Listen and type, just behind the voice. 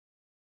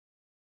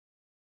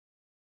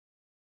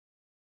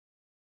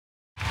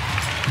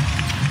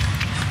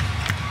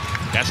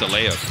That's a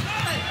layup.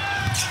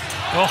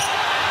 Oh.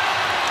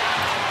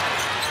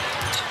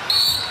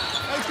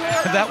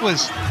 That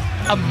was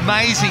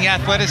amazing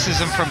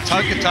athleticism from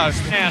Tokoto.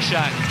 Now,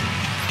 Shane.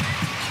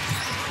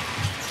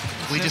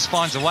 He just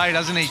finds a way,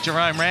 doesn't he,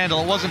 Jerome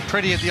Randall? It wasn't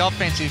pretty at the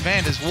offensive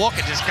end as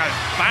Walker just goes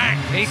bang.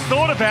 He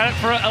thought about it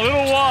for a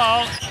little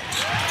while.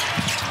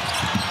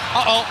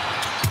 Uh-oh.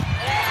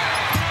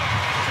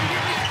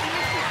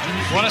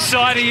 What a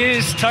sight he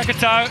is,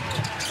 Tokoto.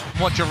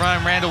 What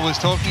Jerome Randall was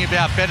talking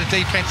about, better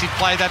defensive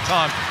play that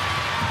time.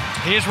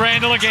 Here's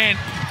Randall again.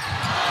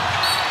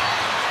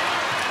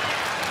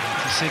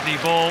 Sydney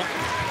ball.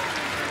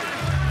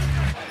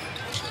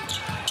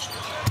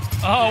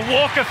 Oh,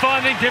 Walker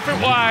finding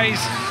different ways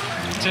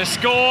to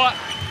score.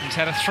 He's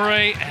had a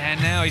 3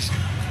 and now he's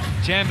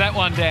jammed that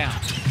one down.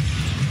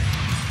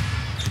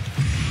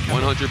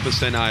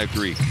 100% I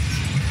agree.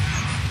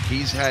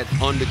 He's had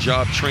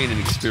on-the-job training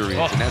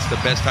experience, and that's the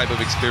best type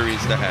of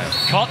experience to have.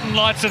 Cotton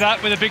lights it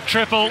up with a big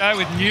triple.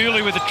 With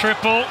Newley with a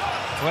triple.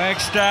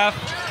 Wagstaff.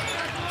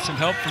 Some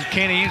help from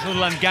Kenny. It's a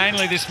little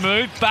ungainly, this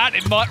move, but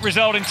it might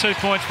result in 2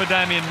 points for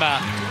Damien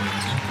Martin.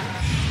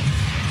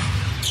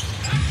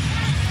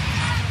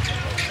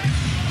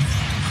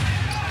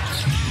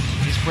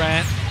 Here's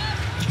Brandt.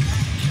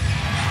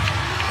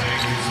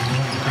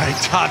 Great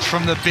touch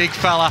from the big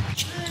fella.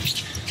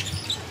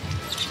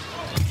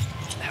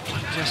 That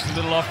one just a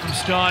little off from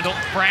Steindl.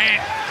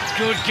 Brandt,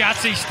 good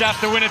gutsy stuff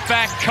to win it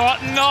back.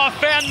 Cotton, oh,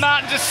 found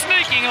Martin just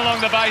sneaking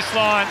along the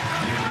baseline.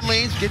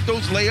 Lanes, get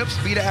those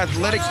layups, be the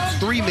athletic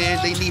 3-man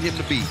they need him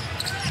to be.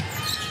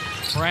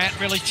 Brandt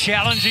really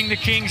challenging the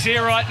Kings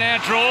here right now.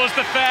 Draws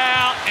the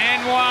foul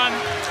and one.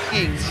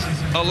 Kings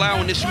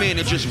allowing this man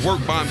to just work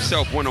by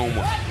himself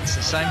one-on-one. It's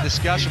the same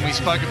discussion we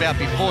spoke about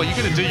before. You've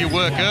got to do your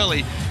work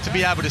early to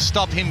be able to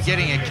stop him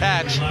getting a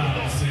catch.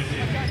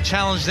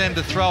 Challenge them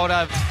to throw it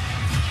over.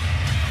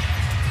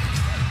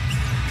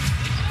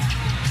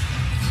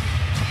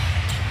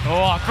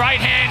 Oh,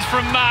 great hands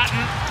from Martin.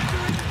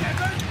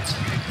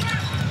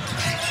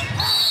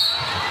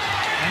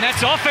 And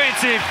that's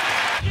offensive.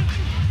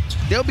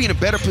 They'll be in a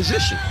better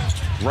position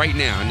right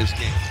now in this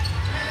game.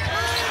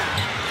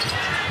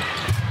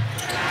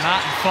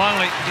 Martin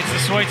finally gets the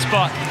sweet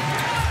spot.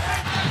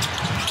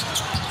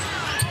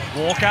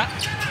 Walker.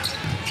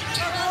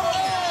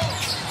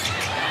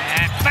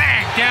 And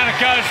bang! Down it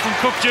goes from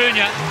Cook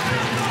Jr.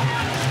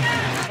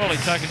 Surely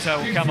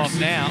Tokoto will come off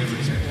now.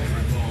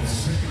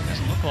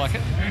 Doesn't look like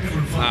it.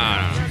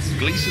 No.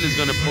 Gleason is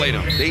going to play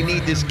them. They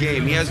need this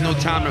game. He has no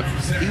time to...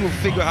 He will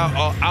figure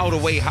out a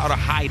way how to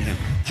hide him.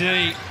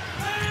 D.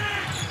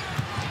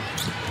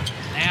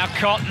 Now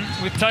Cotton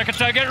with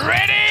Tokoto. Get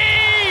ready!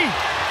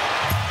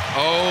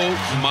 Oh,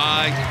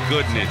 my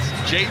goodness.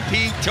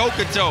 JP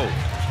Tokoto.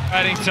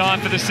 Adding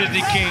time for the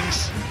Sydney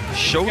Kings.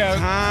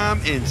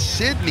 Showtime in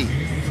Sydney.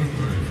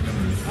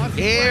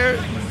 Air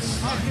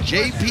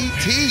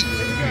JPT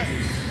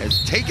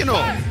has taken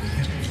off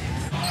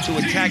to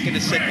attack in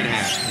the second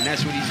half, and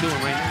that's what he's doing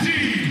right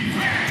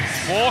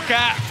now.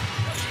 Walker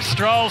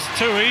strolls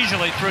too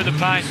easily through the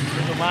paint,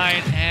 through the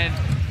lane, and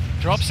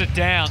drops it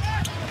down.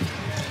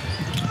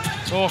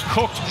 Oh,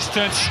 Cook just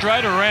turns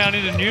straight around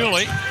into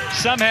Newley.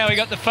 Somehow he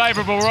got the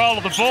favourable roll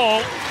of the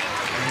ball,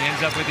 and he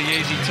ends up with the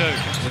easy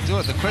 2. To do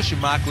it, the question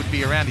mark would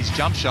be around his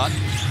jump shot.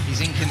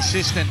 He's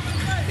inconsistent,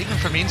 even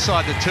from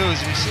inside the 2,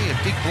 as we see a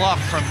big block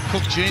from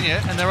Cook Jr.,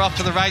 and they're off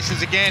to the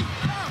races again.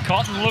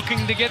 Cotton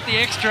looking to get the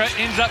extra,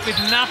 ends up with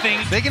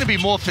nothing. They're going to be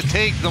more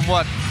fatigued than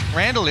what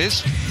Randall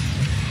is.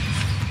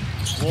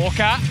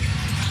 Walker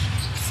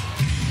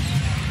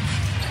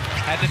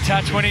had the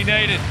touch when he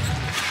needed.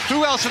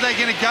 Who else are they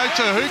going to go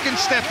to? Who can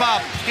step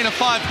up in a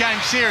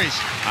 5-game series?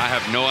 I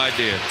have no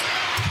idea.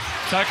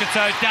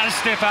 Tokoto does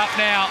step up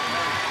now.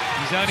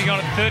 He's only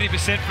gone at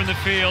 30% from the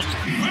field.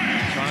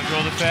 Trying to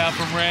draw the foul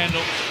from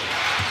Randall.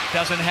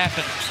 Doesn't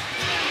happen.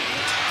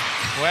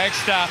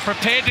 Wagstaff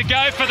prepared to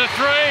go for the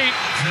 3,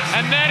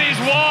 and that is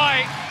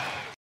why